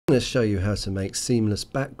I'm going to show you how to make seamless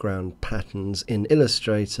background patterns in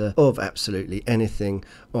Illustrator of absolutely anything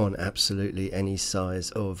on absolutely any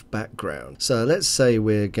size of background. So let's say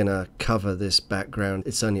we're going to cover this background.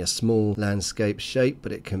 It's only a small landscape shape,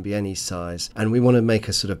 but it can be any size. And we want to make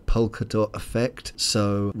a sort of polka dot effect,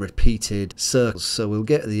 so repeated circles. So we'll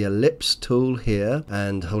get the ellipse tool here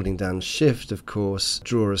and holding down Shift, of course,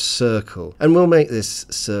 draw a circle. And we'll make this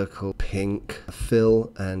circle pink,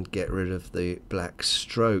 fill, and get rid of the black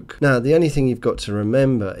stroke. Now, the only thing you've got to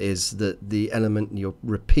remember is that the element you're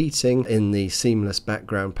repeating in the seamless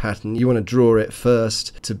background pattern, you want to draw it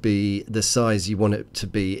first to be the size you want it to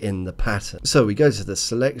be in the pattern. So we go to the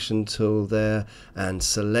selection tool there and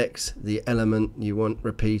select the element you want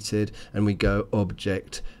repeated, and we go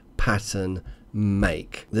Object, Pattern,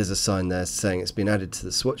 Make. There's a sign there saying it's been added to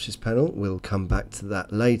the swatches panel. We'll come back to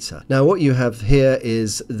that later. Now what you have here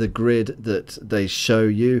is the grid that they show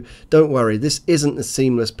you. Don't worry, this isn't the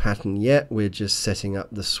seamless pattern yet. We're just setting up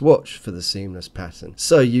the swatch for the seamless pattern.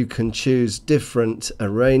 So you can choose different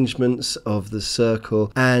arrangements of the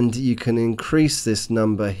circle, and you can increase this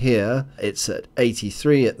number here. It's at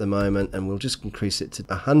 83 at the moment, and we'll just increase it to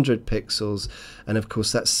 100 pixels, and of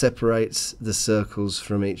course that separates the circles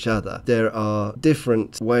from each other. There are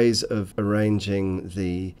different ways of arranging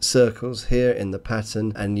the circles here in the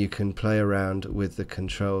pattern, and you can play around with the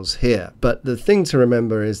controls here. But the thing to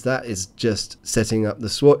remember is that is just setting up the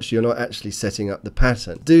swatch. You're not actually setting up the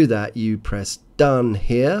pattern. To do that, you press Done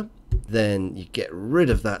here. Then you get rid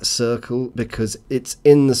of that circle because it's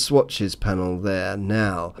in the swatches panel there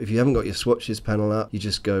now. If you haven't got your swatches panel up, you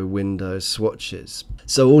just go Windows Swatches.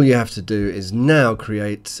 So all you have to do is now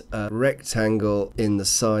create a rectangle in the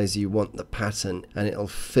size you want the pattern, and it'll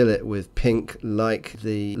fill it with pink like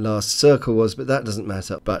the last circle was, but that doesn't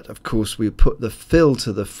matter. But of course we put the fill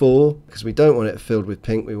to the fore because we don't want it filled with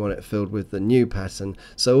pink, we want it filled with the new pattern.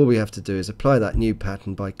 So all we have to do is apply that new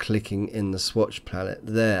pattern by clicking in the swatch palette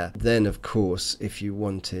there. Then of course, if you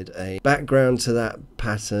wanted a background to that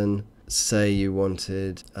pattern, say you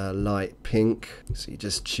wanted a light pink, so you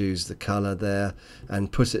just choose the color there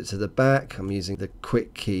and put it to the back. I'm using the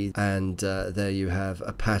quick key, and there you have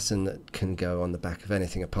a pattern that can go on the back of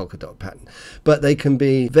anything, a polka dot pattern. But they can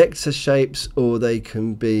be vector shapes or they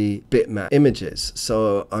can be bitmap images.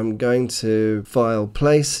 So I'm going to File,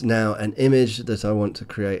 Place, now an image that I want to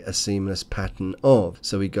create a seamless pattern of.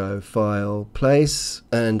 So we go File, Place,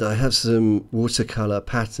 and I have some watercolor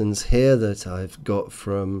patterns here that I've got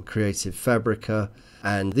from Creative Fabrica,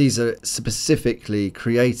 and these are specifically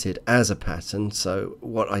created as a pattern. So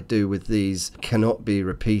what I do with these cannot be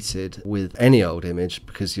repeated with any old image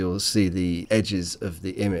because you'll see the edges of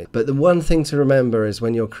the image. But the one thing to remember is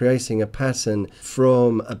when you're creating a pattern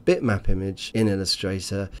from a bitmap image in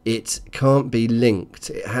Illustrator, it can't be linked.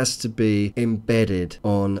 It has to be embedded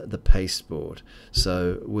on the pasteboard.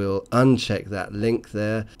 So we'll uncheck that link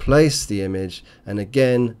there, place the image, and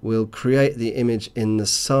again we'll create the image in the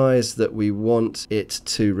size that we want it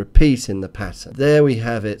to repeat in the pattern. There we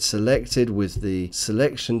have it selected with the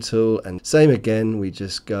selection tool, and same again, we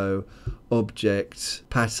just go Object,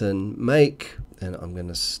 Pattern, Make, and I'm going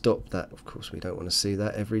to stop that. Of course we don't want to see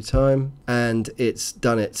that every time, and it's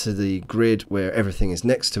done it to the grid where everything is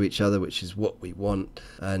next to each other, which is what we want.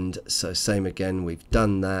 And so same again, we've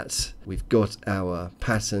done that. We've got our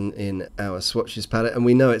pattern in our swatches palette, and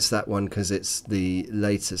we know it's that one because it's the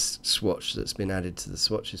latest swatch that's been added to the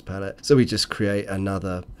swatches palette. So we just create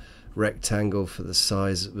another rectangle for the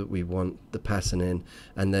size that we want the pattern in,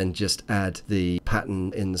 and then just add the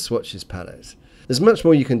pattern in the swatches palette. There's much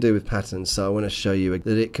more you can do with patterns, so I want to show you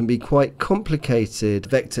that it can be quite complicated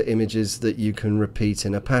vector images that you can repeat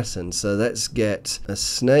in a pattern. So let's get a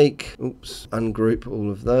snake. Oops, ungroup all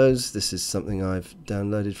of those. This is something I've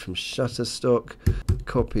downloaded from Shutterstock.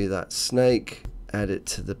 Copy that snake, add it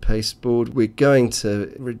to the pasteboard. We're going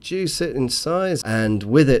to reduce it in size, and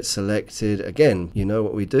with it selected, again, you know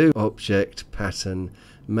what we do, Object, Pattern,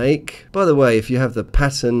 Make. By the way, if you have the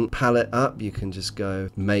pattern palette up, you can just go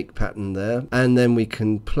Make Pattern there, and then we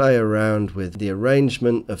can play around with the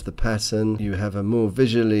arrangement of the pattern. You have a more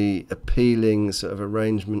visually appealing sort of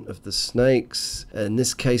arrangement of the snakes. In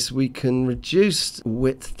this case, we can reduce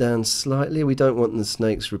width down slightly. We don't want the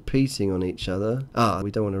snakes repeating on each other.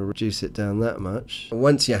 We don't want to reduce it down that much.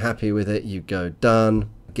 Once you're happy with it, you go Done.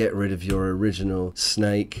 Get rid of your original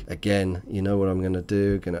snake. Again, you know what I'm going to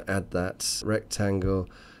do. Going to add that rectangle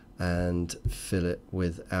and fill it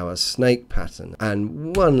with our snake pattern.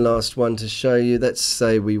 And one last one to show you. Let's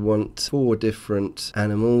say we want 4 different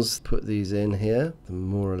animals. Put these in here. They're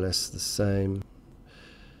more or less the same.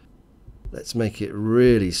 Let's make it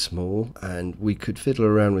really small, and we could fiddle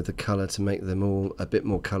around with the color to make them all a bit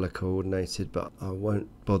more color coordinated, but I won't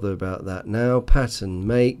bother about that now. Pattern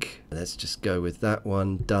make, let's just go with that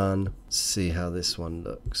one. Done. See how this one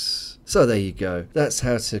looks. So there you go. That's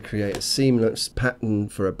how to create a seamless pattern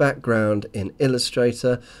for a background in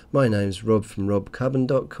Illustrator. My name's Rob from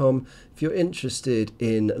robcubban.com. If you're interested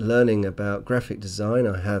in learning about graphic design,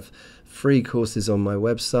 I have free courses on my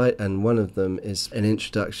website, and one of them is an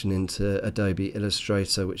introduction into Adobe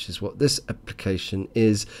Illustrator, which is what this application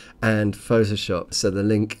is, and Photoshop. So the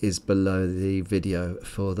link is below the video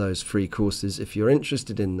for those free courses if you're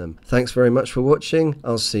interested in them. Thanks very much for watching.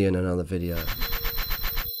 I'll see you in another video.